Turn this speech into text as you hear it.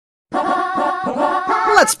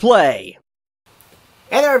Let's play!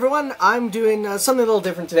 Hey there everyone, I'm doing something a little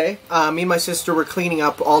different today. Me and my sister were cleaning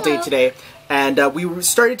up all day today, and we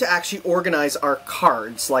started to actually organize our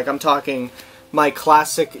cards. Like, I'm talking my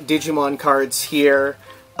classic Digimon cards here,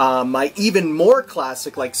 my even more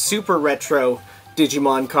classic, like super retro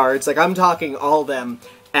Digimon cards. Like, I'm talking all of them,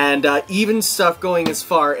 and even stuff going as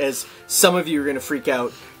far as some of you are gonna freak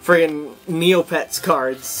out. Friggin' Neopets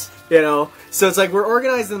cards, you know? So it's like we're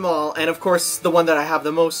organizing them all, and of course the one that I have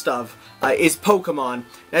the most of is Pokemon.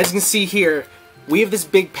 As you can see here, we have this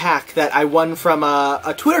big pack that I won from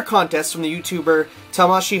a Twitter contest from the YouTuber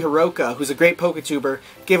Tamashi Hiroka, who's a great PokeTuber.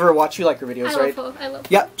 Give her a watch, you like her videos, right? I love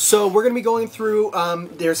Yep, so we're going to be going through,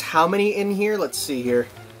 there's how many in here? Let's see here.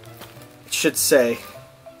 It should say.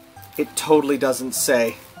 It totally doesn't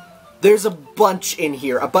say. There's a bunch in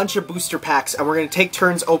here, a bunch of booster packs, and we're going to take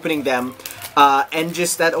turns opening them. And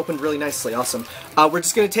just, that opened really nicely, awesome. We're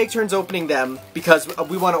just going to take turns opening them because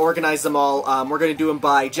we want to organize them all. We're going to do them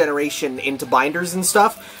by generation into binders and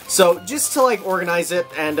stuff. So, just to, like, organize it,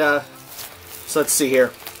 and, so let's see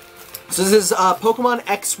here. So this is Pokemon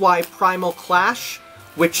XY Primal Clash,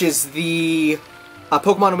 which is the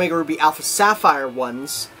Pokemon Omega Ruby Alpha Sapphire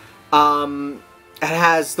ones. It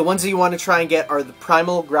has, the ones that you want to try and get are the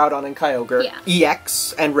Primal, Groudon, and Kyogre,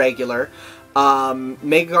 EX, and Regular,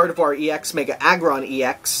 Mega Gardevoir EX, Mega Aggron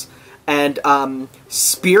EX, and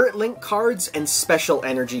Spirit Link cards and Special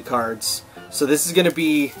Energy cards. So this is going to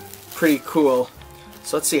be pretty cool.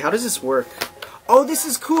 So let's see, how does this work? Oh, this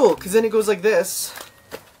is cool, because then it goes like this.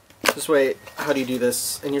 Just wait, how do you do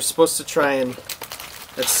this? And you're supposed to try and,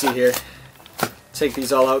 let's see here, take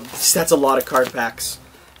these all out. That's a lot of card packs.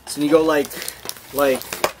 So you go like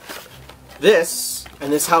this,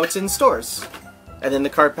 and this is how it's in stores. And then the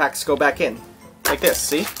card packs go back in. Like this,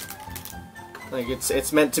 see? Like,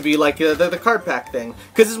 it's meant to be like the card pack thing.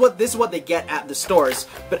 Because this is what they get at the stores.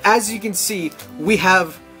 But as you can see, we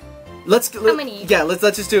have... How many? Yeah, let's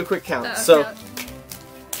just do a quick count.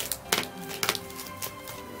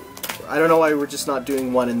 I don't know why we're just not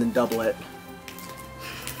doing one and then double it.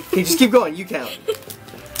 Okay, just keep going, you count.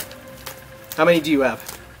 How many do you have?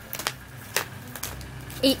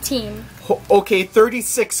 18. Okay,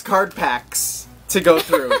 36 card packs to go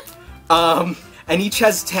through. And each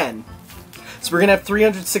has 10. So we're gonna have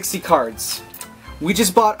 360 cards. We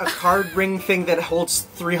just bought a card ring thing that holds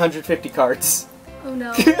 350 cards. Oh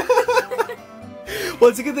no. Well,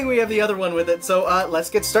 it's a good thing we have the other one with it, so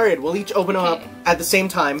let's get started. We'll each open them up at the same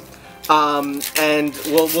time, and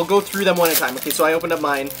we'll go through them one at a time. Okay, so I opened up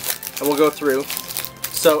mine, and we'll go through.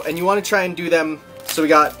 So, and you want to try and do them, so we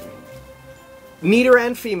got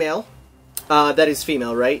Nidoran female. That is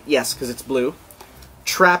female, right? Yes, because it's blue.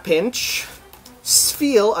 Trapinch.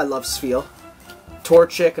 Spheal. I love Spheal.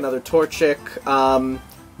 Torchic. Another Torchic.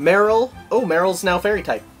 Meryl. Oh, Meryl's now Fairy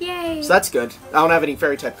type. Yay! So that's good. I don't have any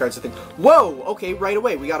Fairy type cards, I think. Whoa! Okay, right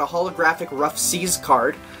away. We got a holographic Rough Seas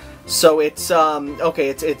card. So it's, okay,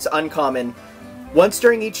 it's uncommon. Once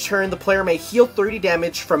during each turn, the player may heal 30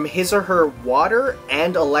 damage from his or her water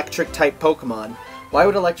and electric type Pokemon. Why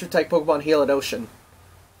would electric type Pokemon heal at Ocean?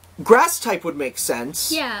 Grass type would make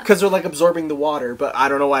sense. Yeah. Because they're like absorbing the water, but I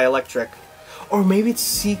don't know why electric. Or maybe it's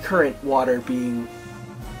sea current water being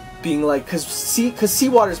like, because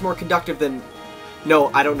seawater is more conductive than...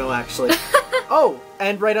 No, I don't know actually. Oh,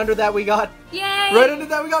 and right under that we got... Yay! Right under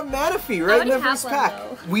that we got Manaphy, right in the first pack.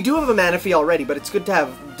 Though. We do have a Manaphy already, but it's good to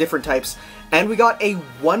have different types. And we got a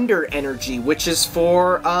Wonder Energy, which is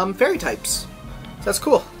for Fairy types. So that's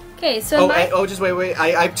cool. Okay, so just wait. I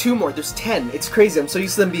have two more. There's 10. It's crazy. I'm so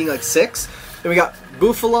used to them being like 6. Then we got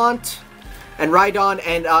Bouffalant and Rhydon,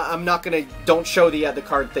 and I'm not gonna... Don't show the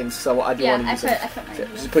card things, so I do want to use it. Yeah,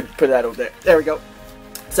 just put that over there. There we go.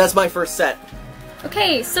 So that's my first set.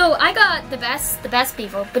 Okay, so I got the best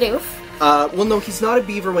Beaver, Bidoof. Well, no, he's not a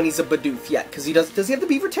beaver when he's a Bidoof yet, because he does he have the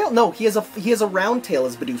beaver tail? No, he has a round tail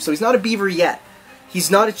as Bidoof, so he's not a beaver yet.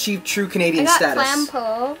 He's not achieved true Canadian status.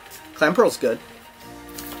 Clamperl. Clamperl's good.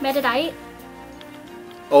 Meditite.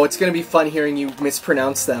 Oh, it's gonna be fun hearing you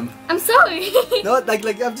mispronounce them. I'm sorry. No, like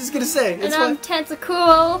I'm just gonna say. It's and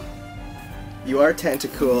Tentacool. You are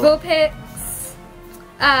Tentacool. Vulpix.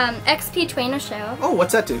 XP Trainer Shell. Oh,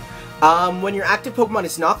 what's that do? When your active Pokemon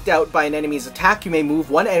is knocked out by an enemy's attack, you may move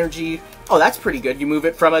one energy. Oh, that's pretty good. You move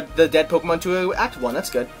it from the dead Pokemon to an active one. That's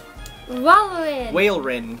good. Whalewin.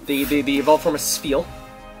 Whalewin, the evolved form of Spheal.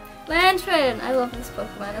 Lantern. I love this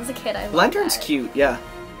Pokemon. As a kid, I loved Lantern's that. cute, yeah.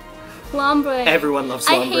 Lombre. Everyone loves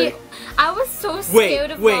Lombre. I was so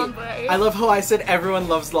scared of Lombre. I love how I said everyone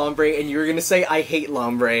loves Lombre, and you were gonna say I hate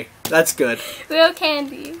Lombre. That's good. Real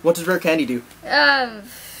Candy. What does Rare Candy do?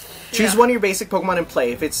 Choose one of your basic Pokemon and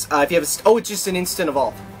play. If it's if you have oh, it's just an instant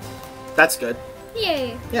evolve. That's good.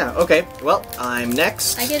 Yay. Yeah. Okay. Well, I'm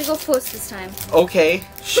next. I get to go first this time. Okay.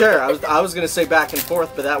 Sure. I was gonna say back and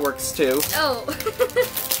forth, but that works too. Oh.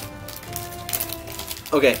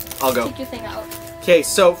 Okay. I'll go. Take your thing out. Okay.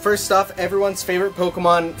 So first off, everyone's favorite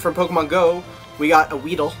Pokemon from Pokemon Go. We got a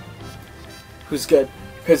Weedle, who's good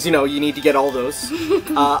because you know you need to get all those.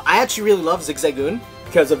 I actually really love Zigzagoon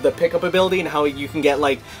because of the pickup ability and how you can get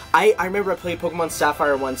like I remember I played Pokemon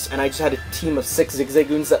Sapphire once and I just had a team of 6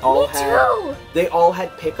 Zigzagoons that all they all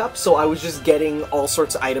had pickup, so I was just getting all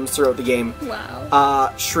sorts of items throughout the game.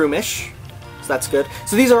 Wow. Shroomish, so that's good.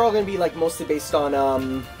 So these are all going to be like mostly based on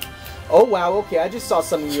oh wow, okay, I just saw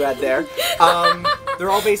something you had there. They're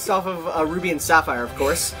all based off of Ruby and Sapphire, of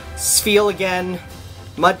course. Spheal again,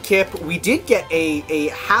 Mudkip. We did get a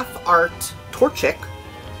half art Torchic,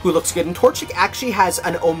 who looks good. And Torchic actually has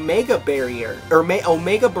an Omega Barrier, or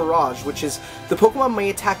Omega Barrage, which is the Pokemon may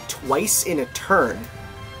attack twice in a turn.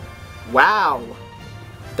 Wow.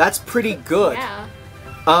 That's pretty good. Yeah.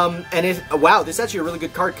 And wow, this is actually a really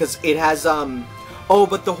good card because it has, oh,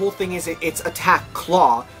 but the whole thing is it's Attack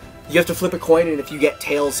Claw. You have to flip a coin, and if you get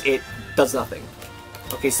Tails, it does nothing.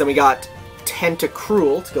 Okay, so then we got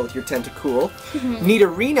Tentacruel to go with your Tentacool.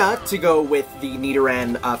 Nidorina to go with the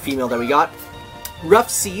Nidoran female that we got. Rough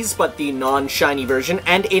Seas, but the non-shiny version,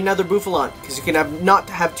 and another Bouffalon, because you can not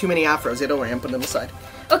have too many afros. Yeah, don't worry, I'm putting them aside.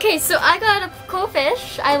 Okay, so I got a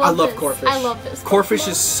Corphish. I love Corphish. I love this. Corphish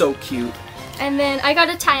is so cute. And then I got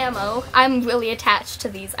a Tynamo. I'm really attached to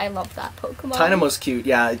these. I love that Pokemon. Tynamo's cute,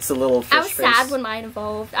 yeah, it's a little fish I was face. sad when mine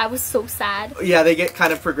evolved. I was so sad. Yeah, they get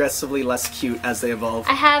kind of progressively less cute as they evolve.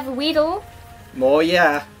 I have Weedle. Oh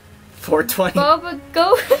yeah. 420.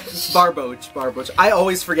 Barboach. I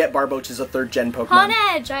always forget Barboach is a 3rd gen Pokemon.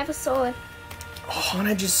 Honedge, I have a sword. Oh,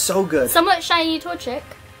 Honedge is so good. Somewhat shiny Torchic.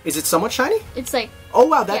 Is it somewhat shiny? It's like oh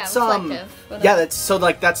wow, that's reflective, yeah, that's so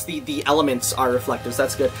like that's the elements are reflectives.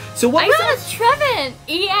 That's good. So what I was got that? a Trevenant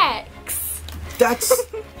EX. That's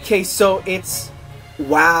okay. So it's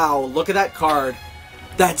wow. Look at that card.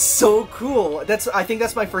 That's so cool. I think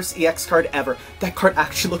that's my first EX card ever. That card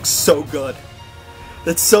actually looks so good.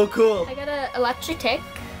 That's so cool. I got a Electric.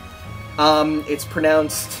 It's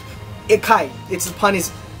pronounced Ikai. Its pun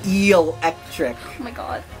is eel-ectric. Oh my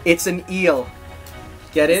god. It's an eel.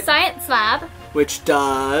 Get it? Science Lab. Which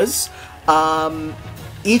does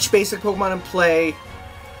each basic Pokemon in play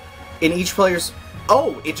in each player's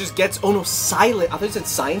it just gets silent. I thought it said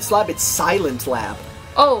Science Lab. It's Silent Lab.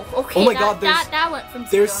 Oh, okay. Oh my god, that went from 0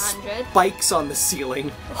 to there's 100. spikes on the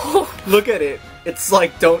ceiling. Look at it. It's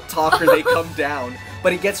like don't talk or they come down.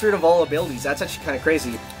 But it gets rid of all abilities. That's actually kind of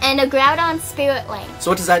crazy. And a Groudon Spirit Link.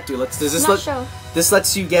 So what does that do? This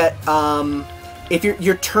lets you get if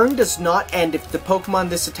your turn does not end if the Pokemon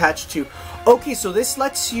this attached to. Okay, so this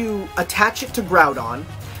lets you attach it to Groudon,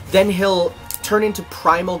 then he'll turn into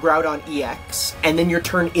Primal Groudon EX, and then your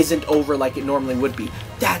turn isn't over like it normally would be.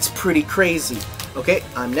 That's pretty crazy. Okay,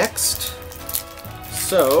 I'm next.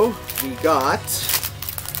 So we got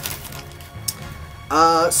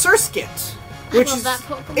Surskit. Which I love is that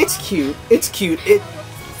Pokemon. It's cute. It's cute.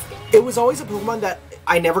 It was always a Pokemon that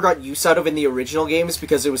I never got use out of in the original games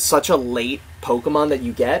because it was such a late Pokemon that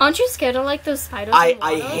you get. Aren't you scared of like those spiders?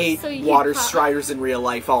 I hate water striders in real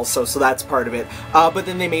life also, so that's part of it. But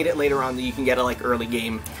then they made it later on that you can get a like early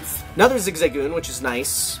game. Another Zigzagoon, which is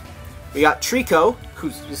nice. We got Trico,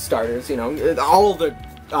 who's starters, you know. All the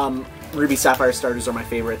Ruby Sapphire starters are my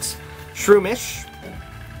favorites. Shroomish.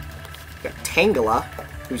 We got Tangela,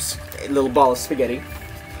 who's a little ball of spaghetti.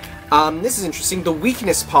 This is interesting. The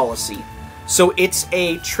weakness policy. So it's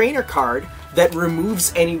a trainer card that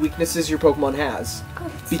removes any weaknesses your Pokemon has.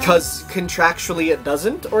 Because contractually it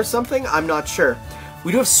doesn't or something? I'm not sure.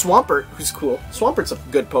 We do have Swampert, who's cool. Swampert's a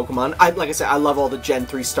good Pokemon. Like I said, I love all the Gen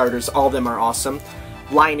 3 starters. All of them are awesome.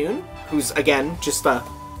 Linoon, who's, again, just I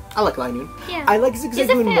like Linoon. Yeah. I like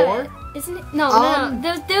Zigzagoon more. Isn't it? No.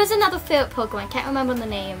 There's another favorite Pokemon. I can't remember the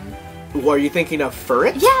name. Were you thinking of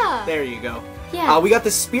Furret? Yeah. There you go. Yeah. We got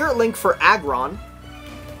the Spirit Link for Aggron.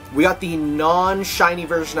 We got the non-shiny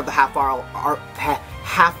version of the half art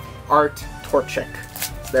Torchic.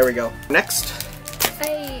 So there we go. Next.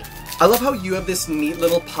 I love how you have this neat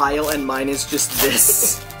little pile and mine is just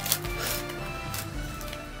this.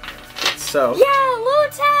 So. Yeah,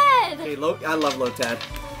 Lotad! Okay, I love Lotad.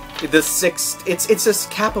 It's a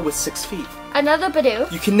Kappa with 6 feet. Another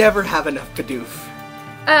Bidoof. You can never have enough Bidoof.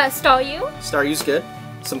 Staryu. Staryu's good.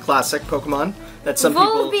 Some classic Pokemon that some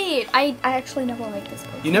people... Volbeat! I actually never liked this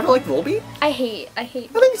Pokemon. You never liked Volbeat? I hate I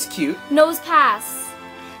think it's cute. Nose Pass.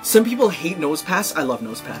 Some people hate Nose Pass. I love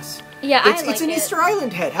Nose Pass. Yeah, It's an Easter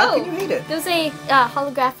Island head. How can you hate it? There's a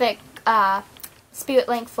holographic Spirit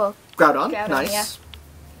Link for Groudon. Groudon, Nice. yeah.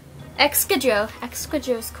 Excadrill.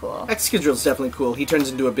 Excadrill's cool. Excadrill's definitely cool. He turns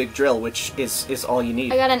into a big drill, which is all you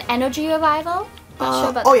need. I got an Energy Revival. Not sure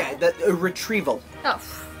about oh that. yeah, retrieval. Oh.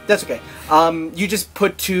 That's okay. You just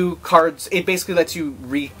put 2 cards. It basically lets you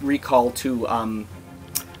recall 2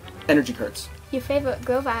 energy cards. Your favorite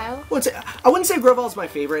Grovyle. I wouldn't say Grovil's my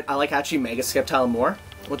favorite. I like actually Mega Sceptile more.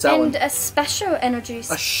 What's that one? And a special energy.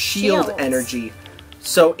 A shield energy.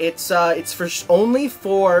 So it's only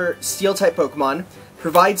for Steel type Pokemon.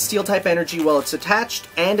 Provides Steel type energy while it's attached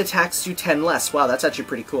and attacks you 10 less. Wow, that's actually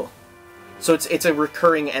pretty cool. So it's a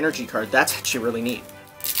recurring energy card. That's actually really neat.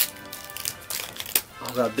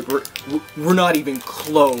 Oh god, we're not even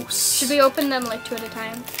close. Should we open them like 2 at a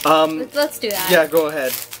time? Let's do that. Yeah, go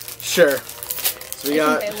ahead. Sure. So we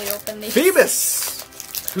got barely open these.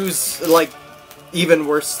 Phoebus, who's like even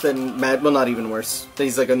worse than well, not even worse.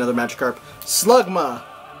 He's like another Magikarp. Slugma,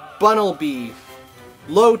 Bunnelby,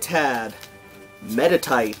 Lotad,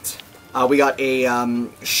 Meditite. We got a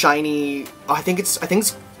shiny. Oh, I think it's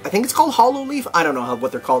called Hollow Leaf. I don't know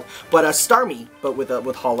what they're called, but a Starmie, but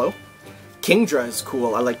with Hollow. Kingdra is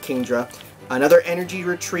cool. I like Kingdra. Another energy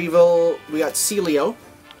retrieval. We got Celio,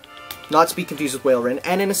 not to be confused with Whaleren,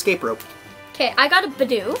 and an escape rope. Okay, I got a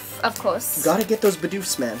Bidoof, of course. You gotta get those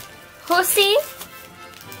Bidoofs, man. Horsey.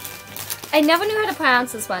 I never knew how to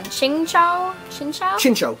pronounce this one. Chinchou?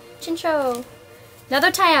 Chinchou.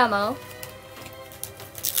 Another Tiamo.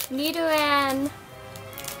 Nidoran.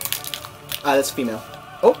 That's female.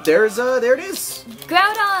 Oh, there it is.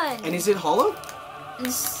 Groudon. And is it hollow?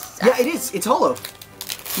 Yeah, it is. It's hollow.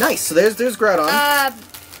 Nice. So there's Groudon.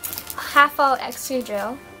 Half out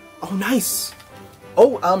Excadrill. Oh, nice.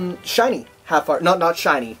 Oh, shiny. Half art. Not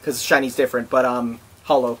shiny, because shiny's different, but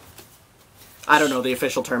hollow. I don't know the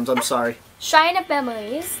official terms. I'm sorry. Shrine of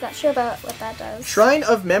Memories. Not sure about what that does. Shrine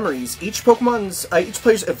of Memories. Each player's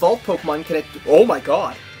evolved Pokemon can. Oh my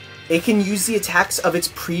god. It can use the attacks of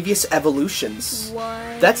its previous evolutions.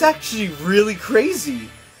 What? That's actually really crazy.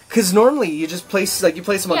 Because normally you just place them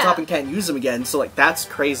on Yeah. top and can't use them again. So like that's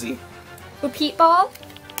crazy. Repeat Ball.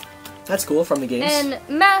 That's cool from the games. And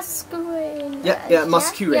Masquerain. Yeah,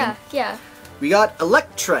 Masquerain. Yeah. We got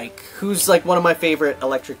Electrike, who's like one of my favorite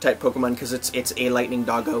electric type Pokemon because it's a lightning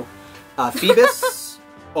doggo. Phoebus.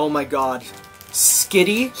 Oh my god.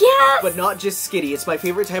 Skitty. Yes! But not just Skitty. It's my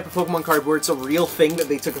favorite type of Pokemon card where it's a real thing that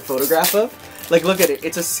they took a photograph of. Like, look at it.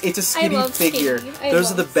 It's a Skitty figure.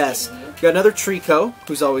 Those are the best. Skitty. We got another Trico,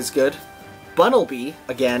 who's always good. Bunnelby,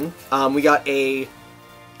 again. We got a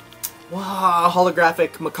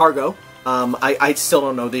holographic Macargo. I still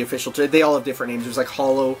don't know the official term. They all have different names. There's like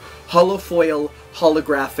holofoil,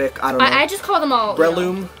 holographic, I don't know. I just call them all.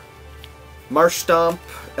 Breloom, Marshtomp,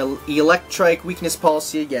 Electrike, Weakness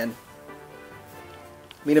Policy again.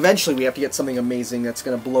 I mean, eventually we have to get something amazing that's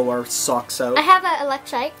going to blow our socks out. I have an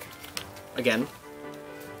Electrike. Again.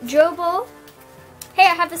 Drobo. Hey,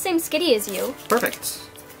 I have the same Skitty as you. Perfect.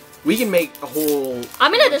 We can make a whole...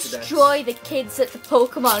 I'm gonna destroy the kids at the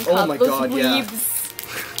Pokemon Club. Oh my god, weebs.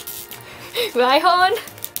 Rhyhorn.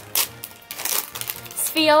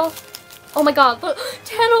 Spheal. Oh my god, look.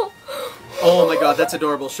 Tennel. Oh my god, that's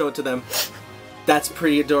adorable. Show it to them. That's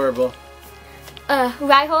pretty adorable.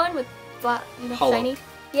 Rhyhorn with Hollow. shiny.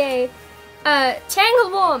 Yay.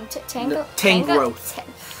 Tangleworm. Tangrowth.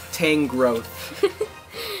 Tangrowth.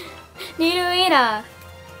 Nidorina.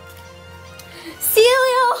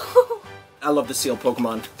 Celio. I love the seal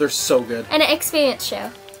Pokemon. They're so good. And an experience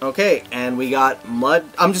share. Okay, and we got Mud.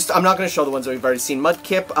 I'm not going to show the ones that we've already seen.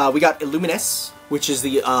 Mudkip. We got Illuminous, which is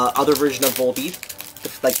the other version of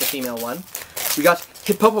Volbeat, like the female one. We got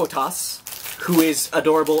Hippopotas, who is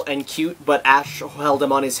adorable and cute, but Ash held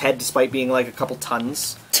him on his head despite being like a couple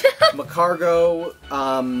tons. Macargo,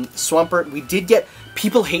 Swampert. We did get...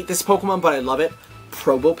 People hate this Pokemon, but I love it.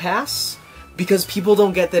 Probopass. Because people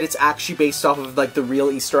don't get that it's actually based off of, like, the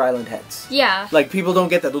real Easter Island heads. Yeah. Like, people don't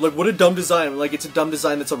get that. They're like, what a dumb design. I'm like, it's a dumb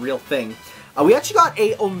design that's a real thing. We actually got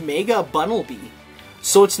a Omega Bunnelby.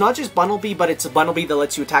 So it's not just Bunnelby, but it's a Bunnelby that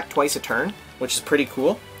lets you attack twice a turn, which is pretty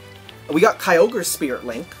cool. We got Kyogre's Spirit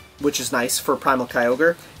Link, which is nice for Primal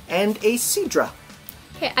Kyogre, and a Seadra.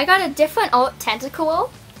 Okay, I got a different alt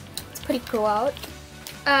Tentacool. It's pretty cool out.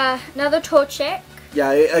 Another Torchic.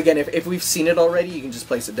 Yeah, again, if we've seen it already, you can just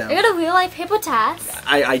place it down. I got a real life Hippotas.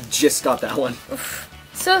 I just got that one.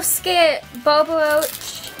 So scared.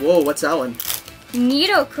 Bulbaroach. Whoa, what's that one?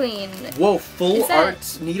 Nidoqueen. Whoa, full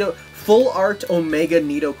art Omega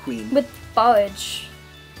Nidoqueen. With Barrage.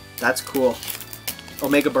 That's cool.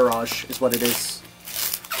 Omega Barrage is what it is.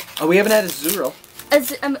 Oh, we haven't had a Zuro.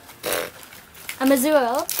 A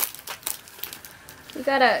Mazuro. We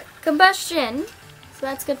got a Combustion. So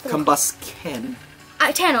that's good for Combusken.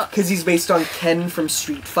 Tano. Because he's based on Ken from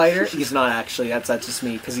Street Fighter. He's not actually. That's just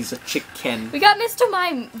me. Because he's a chick Ken. We got Mr.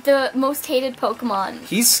 Mime, the most hated Pokemon.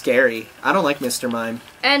 He's scary. I don't like Mr. Mime.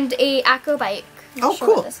 And a Acrobike. Oh, sure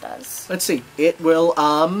cool. What this does. Let's see. It will,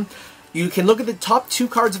 you can look at the top 2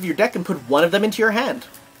 cards of your deck and put one of them into your hand.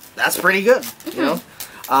 That's pretty good, you know?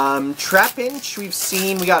 Trapinch, we've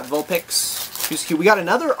seen. We got Vulpix. Who's cute. We got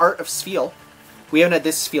another art of Spheal. We haven't had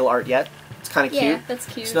this Spheal art yet. It's kind of cute. Yeah, that's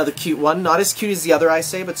cute. It's another cute one. Not as cute as the other, I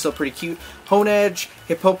say, but still pretty cute. Honedge,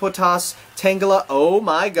 Hippopotas, Tangela. Oh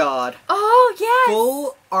my god. Oh, yes!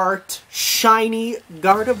 Full art, shiny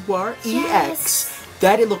Gardevoir EX.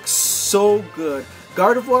 That it looks so good.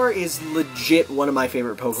 Gardevoir is legit one of my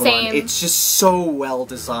favorite Pokemon. Same. It's just so well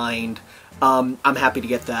designed. I'm happy to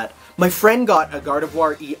get that. My friend got a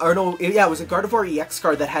Gardevoir it was a Gardevoir EX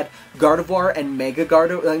card that had Gardevoir and Mega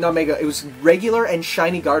Gardevoir, not Mega, it was regular and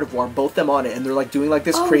shiny Gardevoir, both them on it, and they're like doing like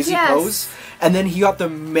this crazy pose. And then he got the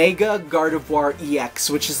Mega Gardevoir EX,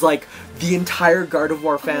 which is like the entire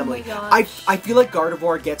Gardevoir family. Oh my gosh. I feel like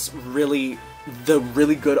Gardevoir gets the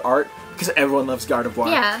really good art because everyone loves Gardevoir.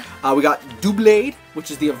 Yeah. We got Doublade, which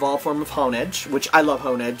is the evolved form of Honedge, which I love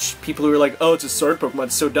Honedge. People who are like, oh, it's a sword Pokemon,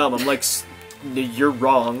 it's so dumb. I'm like, you're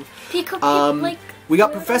wrong. We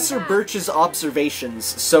got Professor Birch's observations.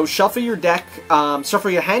 So shuffle your deck,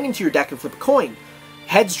 shuffle your hand into your deck and flip a coin.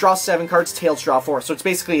 Heads draw 7 cards, tails draw 4. So it's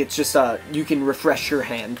basically, it's just, you can refresh your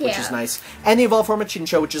hand, which is nice. And the evolved form of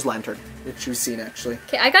Chinchou, which is Lantern, which we've seen actually.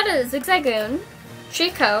 Okay, I got a Zigzagoon.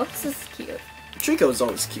 Trico. This is cute. Trico is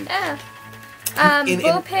always cute. Yeah.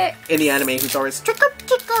 Vulpix. In the anime, he's always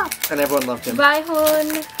Trico, and everyone loved him.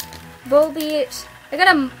 Rhyhorn. Volbeat. I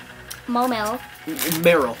got a Momel.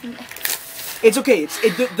 Meryl. It's okay.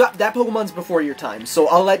 That Pokemon's before your time, so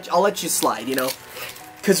I'll let you slide. You know,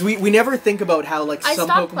 because we never think about how like some Pokemon. I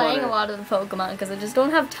stopped playing a lot of the Pokemon because I just don't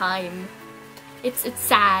have time. It's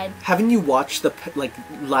sad. Haven't you watched the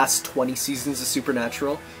last 20 seasons of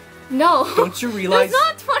Supernatural? No. Don't you realize? There's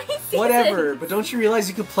not 20 seasons. Whatever, but don't you realize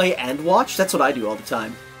you could play and watch? That's what I do all the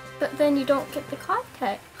time. But then you don't get the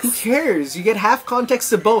context. Who cares? You get half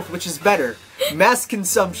context of both, which is better. Mass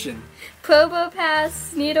consumption.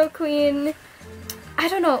 Probopass, Nidoqueen, I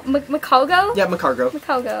don't know, Makogo? Yeah, Macargo.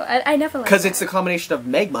 Makogo. I never liked because it's the combination of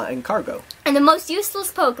Magma and Cargo. And the most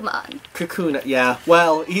useless Pokemon. Kakuna, yeah.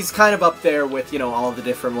 Well, he's kind of up there with, you know, all the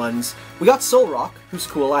different ones. We got Solrock, who's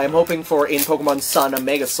cool. I am hoping for, in Pokemon Sun, a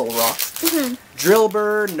Mega Solrock.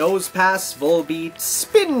 Drillbur, Nosepass, Volbeat,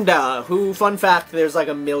 Spinda, who, fun fact, there's like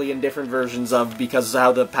a million different versions of because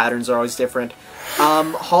how the patterns are always different.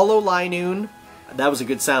 Hollow Linoon. That was a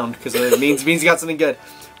good sound, because it means you got something good.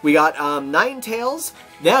 We got Ninetales.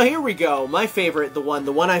 Now here we go. My favorite, the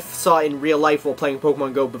one I saw in real life while playing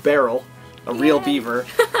Pokemon Go, Barrel. A real beaver.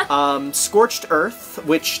 Scorched Earth,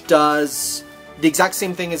 which does the exact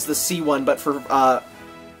same thing as the C one, but for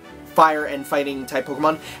fire and fighting type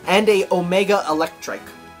Pokemon. And a Omega Electric.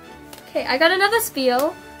 Okay, I got another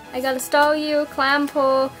Spheal. I got a Staryu,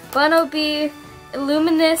 Clampo, Bunnelby,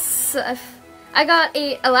 Illuminous. I got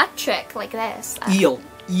a electric like this.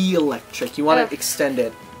 E-electric. You want to extend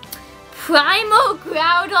it. Primal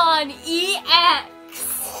Groudon EX.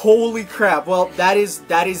 Holy crap! Well, that is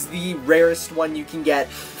the rarest one you can get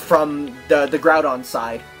from the Groudon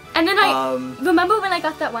side. And then I remember when I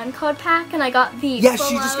got that one card pack and I got the she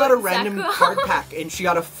just got a random card pack and she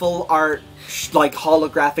got a full art like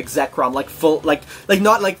holographic Zekrom, like full like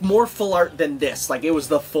not like more full art than this, like it was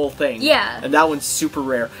the full thing. Yeah. And that one's super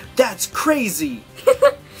rare. That's crazy.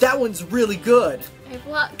 That one's really good. I have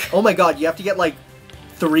luck. Oh my god, you have to get like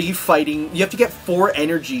 3 fighting. You have to get 4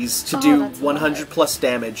 energies to do 100 plus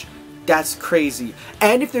damage. That's crazy.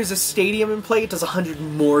 And if there's a stadium in play, it does 100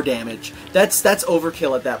 more damage. That's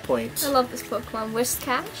overkill at that point. I love this Pokemon.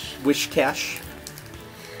 Whiscash. Wishcash.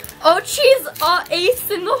 Oh, she's ace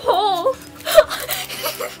in the hole.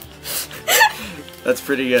 That's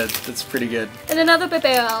pretty good. That's pretty good. And another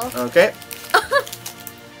Bibarel. Okay.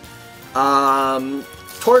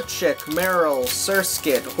 Torchic, Meryl,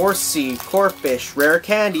 Surskit, Horsey, Corphish, Rare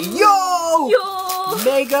Candy. Yo!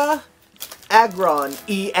 Mega Aggron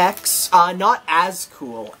EX. Not as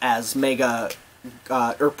cool as Mega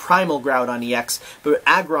or Primal Groudon EX, but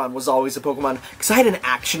Aggron was always a Pokemon, because I had an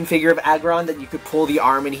action figure of Aggron that you could pull the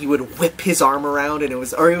arm and he would whip his arm around and it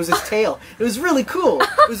was his tail. It was really cool.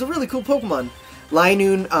 It was a really cool Pokemon.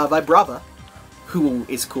 Linoon Vibrava, who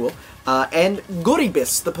is cool. And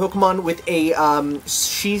Goribis, the Pokemon with a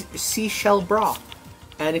seashell bra.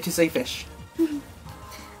 And it is a fish.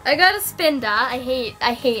 I got a Spinda. I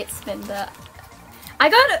hate Spinda. I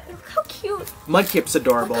got a, how cute. Mudkip's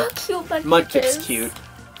adorable. Look how cute Mudkip's is. cute.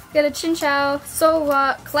 Got a Chinchou,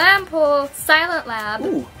 Solrock, Clampool, Silent Lab.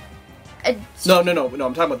 Ooh. No, I'm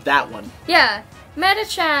talking about that one. Yeah,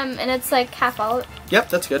 Medicham, and it's like half out. Yep,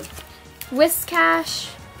 that's good. Whiscash,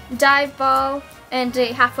 Dive Ball, and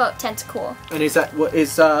a half out Tentacool. And is that what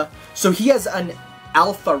is so he has an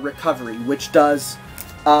Alpha Recovery, which does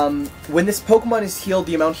when this Pokemon is healed,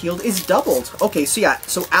 the amount healed is doubled. Okay, so yeah,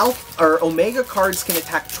 so Alpha or Omega cards can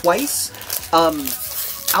attack twice.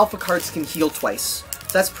 Alpha cards can heal twice.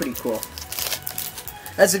 That's pretty cool.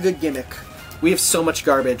 That's a good gimmick. We have so much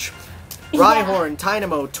garbage. Rhyhorn,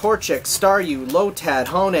 Tynamo, Torchic, Staryu, Lotad,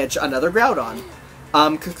 Honedge, another Groudon.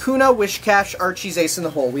 Kakuna, Wishcash, Archie's Ace in the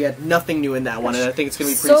Hole. We had nothing new in that one, and I think it's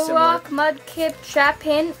going to be pretty similar. Solrock, Mudkip,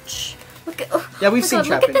 Trapinch. Look at, yeah, we've seen Trapinch.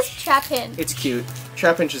 Look at this Trapinch. It's cute.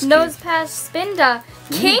 Trapinch is Nosepass, Spinda,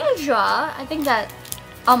 Kingdra. I think that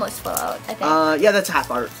almost full out, I think. Yeah, that's half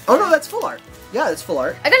art. Oh no, that's full art. Yeah, that's full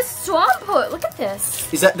art. I got a Swampert. Look at this.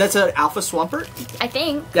 That's an Alpha Swampert? I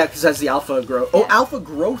think. Yeah, because that's the Alpha Growth. Yeah. Oh, Alpha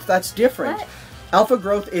Growth, that's different. What? Alpha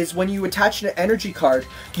Growth is when you attach an energy card,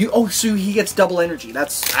 so he gets double energy.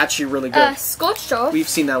 That's actually really good. Scorchstro. We've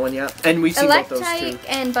seen that one, yeah. And we've seen both those too. Electrike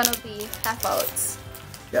and Bunnelby, half outs.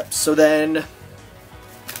 Yep, so then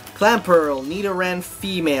Clamperl, Nidoran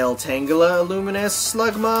Female, Tangela, Illuminous,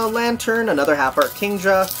 Slugma, Lantern, another half art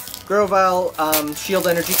Kingdra, Grovyle, Shield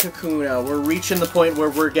Energy Kakuna. We're reaching the point where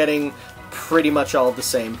we're getting pretty much all the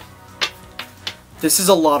same. This is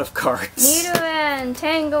a lot of cards. Nidoran,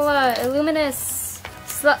 Tangela, Illuminous,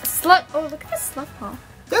 Slug. Oh, look at this Slugma.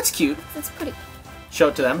 That's cute. That's pretty Show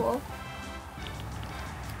it to them. cool.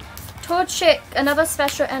 Torchic, another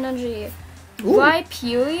special energy. Ooh.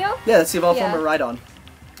 Rhyperior? Yeah, that's the evolved Yeah. form of Rhydon.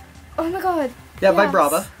 Oh my god. Yeah, yes.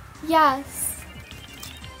 Vibrava, Yes.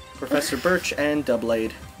 Professor Birch, and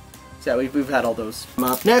Doublade. So yeah, we've had all those. I'm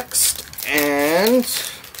up next, and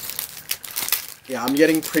yeah, I'm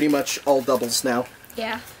getting pretty much all doubles now.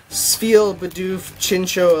 Yeah. Spheal, Bidoof,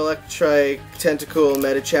 Chinchou, Electrike, Tentacool,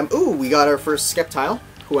 Medicham. Ooh, we got our first Sceptile,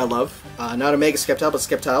 who I love. Not a Mega Sceptile, but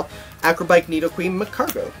Sceptile. Acrobike, Nidoqueen,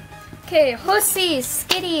 Magcargo. Okay, Horsey,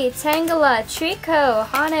 Skitty, Tangela, Trico,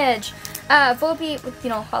 Honedge, Volbeat with,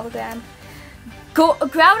 hologram.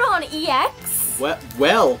 Groudon EX?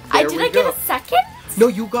 Well, there Did we I go. get a second? No,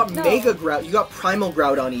 you got No. Mega Groudon. You got Primal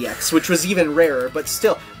Groudon EX, which was even rarer, but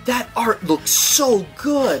still, that art looks so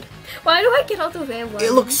good. Why do I get all the rare ones?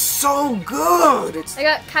 It looks so good. I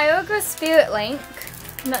got Kyogre Spirit Link.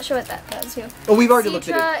 I'm not sure what that does here. Oh, we've already looked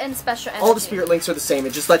at Cedra it. and Special Energy. All the Spirit Links are the same.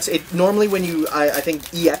 It just lets it normally when you I think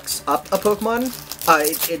EX up a Pokemon,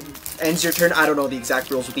 it ends your turn. I don't know the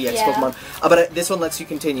exact rules with EX Pokemon, but this one lets you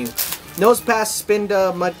continue. Nosepass,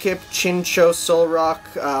 Spinda, Mudkip, Chinchou, Solrock,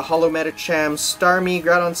 Hollow Medicham, Starmie,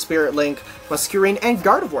 Groudon Spirit Link, Muscarine, and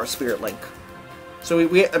Gardevoir Spirit Link. So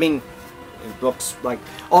I mean, it looks like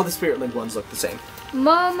all the Spirit Link ones look the same.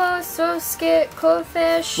 Momo, Soskit,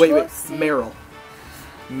 Coldfish. Wait, Horsey. Meryl.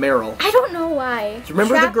 I don't know why. Do you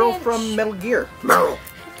remember the girl Trapinch. from Metal Gear? Meryl.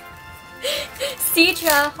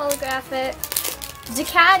 Cedra, holographic.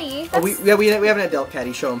 Ducati. Oh, we haven't had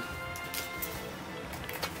Delcatty. Show him.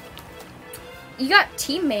 You got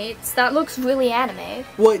Teammates. That looks really anime.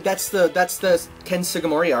 Well, that's the Ken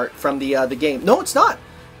Sugimori art from the game. No, it's not.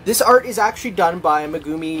 This art is actually done by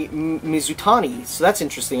Megumi Mizutani, so that's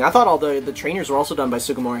interesting. I thought all the trainers were also done by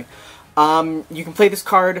Sugimori. You can play this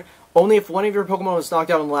card only if one of your Pokemon was knocked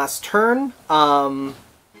out on the last turn.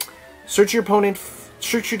 Search your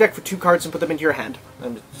deck for 2 cards and put them into your hand.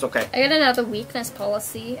 And it's okay. I got another weakness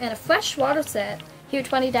policy and a fresh water set. Heal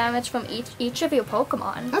 20 damage from each of your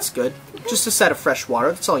Pokemon. That's good. Just a set of fresh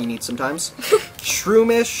water. That's all you need sometimes.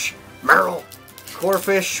 Shroomish, Meryl,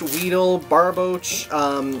 Corphish, Weedle, Barboach,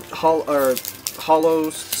 Hollow,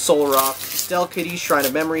 Solrock, Delcatty, Shrine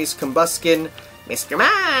of Memories, Combuskin, Mr.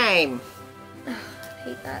 Mime! I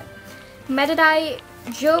hate that. Medidite,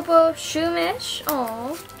 Jobo, Shroomish,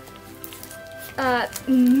 aww.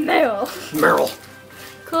 Meryl,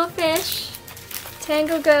 Corphish,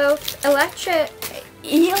 Tango, Electric,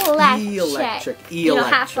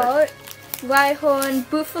 half art, Rhyhorn,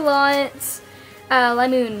 Bouffalance,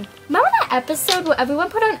 Limoon. Remember that episode where everyone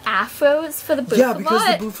put on afros for the Bouffalance? Yeah, because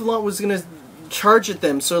the Bouffalance was gonna charge at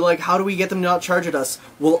them, so like, how do we get them to not charge at us?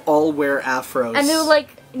 We'll all wear afros. And they were like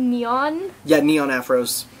neon? Yeah, neon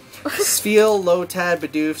afros. Spheal, Lotad,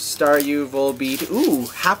 Bidoof, Staryu, Volbeat. Ooh,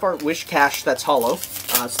 half art Wishcash that's hollow.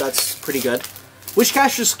 So that's pretty good.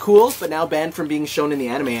 Wishcash is cool, but now banned from being shown in the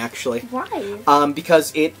anime, actually. Why?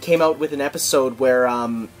 Because it came out with an episode where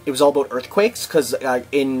it was all about earthquakes, because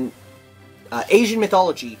in Asian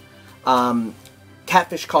mythology,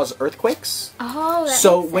 catfish cause earthquakes. Oh, that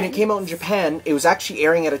So makes when it sense. came out in Japan, it was actually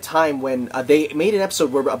airing at a time when they made an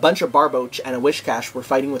episode where a bunch of Barboach and a Wishcash were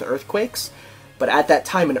fighting with earthquakes. But at that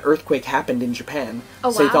time, an earthquake happened in Japan.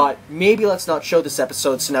 Oh, so they wow. thought, maybe let's not show this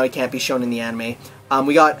episode, so now he can't be shown in the anime.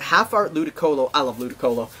 We got half art Ludicolo. I love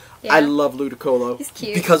Ludicolo. Yeah. I love Ludicolo. He's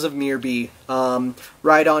cute. Because of Mirby.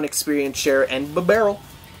 Ride-On, Experience Share, and Babarrel.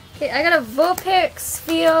 Okay, I got a Vulpix,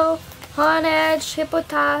 Spheal, Honedge,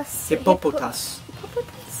 Hippopotas, Hippopotas.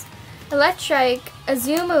 Hippopotas, Electrike,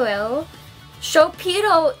 Azumarill,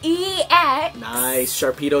 Sharpedo EX. Nice.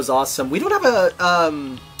 Sharpedo's awesome. We don't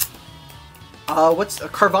have what's a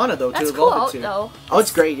Carvana though That's to evolve cool, it to. though. Oh,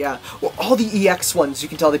 it's great, yeah. Well, all the EX ones, you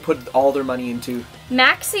can tell they put all their money into.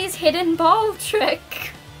 Maxie's Hidden Ball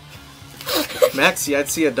Trick. Maxie, I'd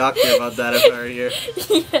see a doctor about that if I were you.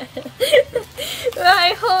 Yeah.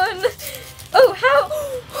 Rhyhorn. Oh, how?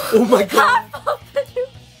 Oh my god, How-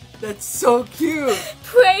 that's so cute.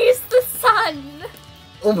 Praise the sun.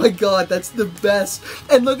 Oh my god, that's the best.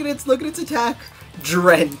 And look at its attack,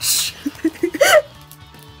 Drench.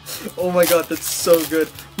 Oh my god, that's so good.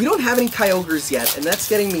 We don't have any Kyogres yet, and that's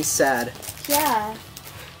getting me sad. Yeah.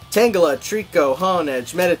 Tangela, Trico,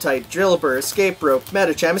 Honedge, Meditite, Drillbur, Escape Rope,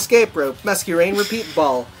 Metacham, Escape Rope, Muscurain, Repeat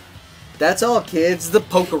Ball. That's all, kids. The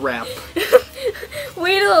Poke Rap.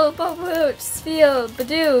 Weedle, Bubblooch, Spheal,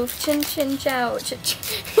 Bidoof, Chin Chin Chow,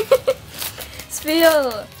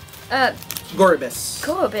 Spheal, Goribus.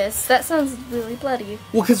 Corobus. That sounds really bloody.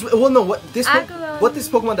 Well, no. What this Aggron.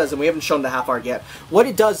 Pokemon does, and we haven't shown the half art yet. What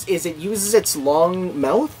it does is it uses its long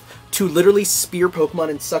mouth to literally spear Pokemon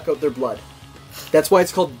and suck out their blood. That's why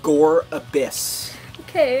it's called Gore Abyss.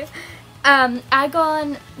 Okay.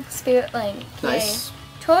 Agon, Spirit Link. Nice. Yay.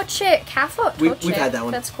 Torchic, Half-Out Torchic. We've had that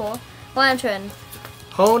one. That's cool. Lantern.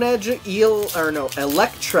 Honedge,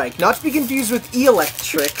 Electrike. Not to be confused with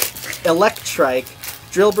Electric. Electrike.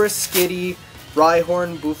 Drillbur, Skitty,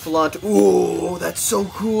 Rhyhorn, Bouffalant. Ooh, that's so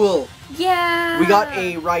cool. Yeah. We got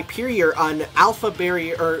a Rhyperior, an Alpha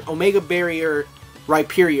Barrier, or Omega Barrier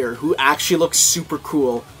Rhyperior, who actually looks super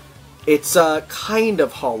cool. It's kind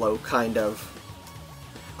of hollow, kind of.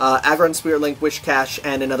 Aggron, Spirit Link, Wishcash,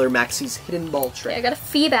 and another Maxie's Hidden Ball Trick. Okay, I got a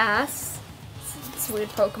Feebas. It's a weird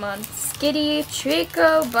Pokemon. Skitty,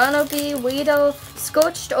 Trico, Bunnelby, Weedle,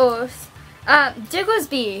 Scorched Earth,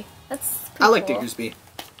 Diggersby. That's pretty I like cool. Diggersby.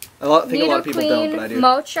 I think a lot of people don't, but I do.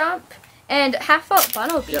 Mochomp, and Half-Out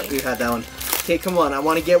Bunnelby. Yep, we've had that one. Okay, come on. I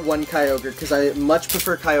want to get one Kyogre, because I much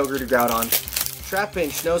prefer Kyogre to Groudon.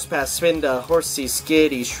 Trapinch, Nosepass, Spinda, Horsey,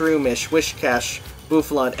 Skitty, Shroomish, Wishcash,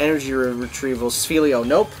 Bouffalant, Energy Retrieval, Sphelio.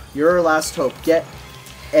 Nope, you're our last hope. Get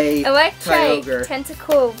a Electrike, Kyogre.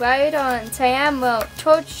 Tentacle, Rhydon, Tiamo,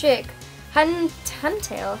 Torchic,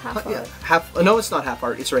 Huntail, Half-Out. No, it's not half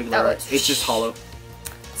art. It's regular Oh, art. It's just hollow.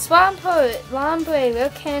 Swampert, Lombre, Real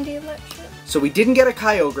Candy, Electric. So we didn't get a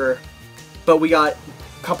Kyogre, but we got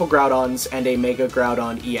a couple Groudons and a Mega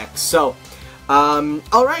Groudon EX. So,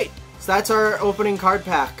 alright. So that's our opening card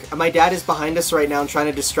pack. My dad is behind us right now and trying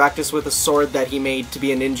to distract us with a sword that he made to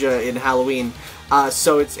be a ninja in Halloween.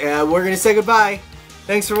 So it's we're going to say goodbye.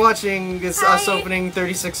 Thanks for watching this us Bye. opening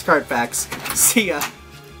 36 card packs. See ya.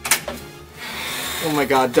 Oh my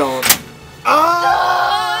god, don't. Oh!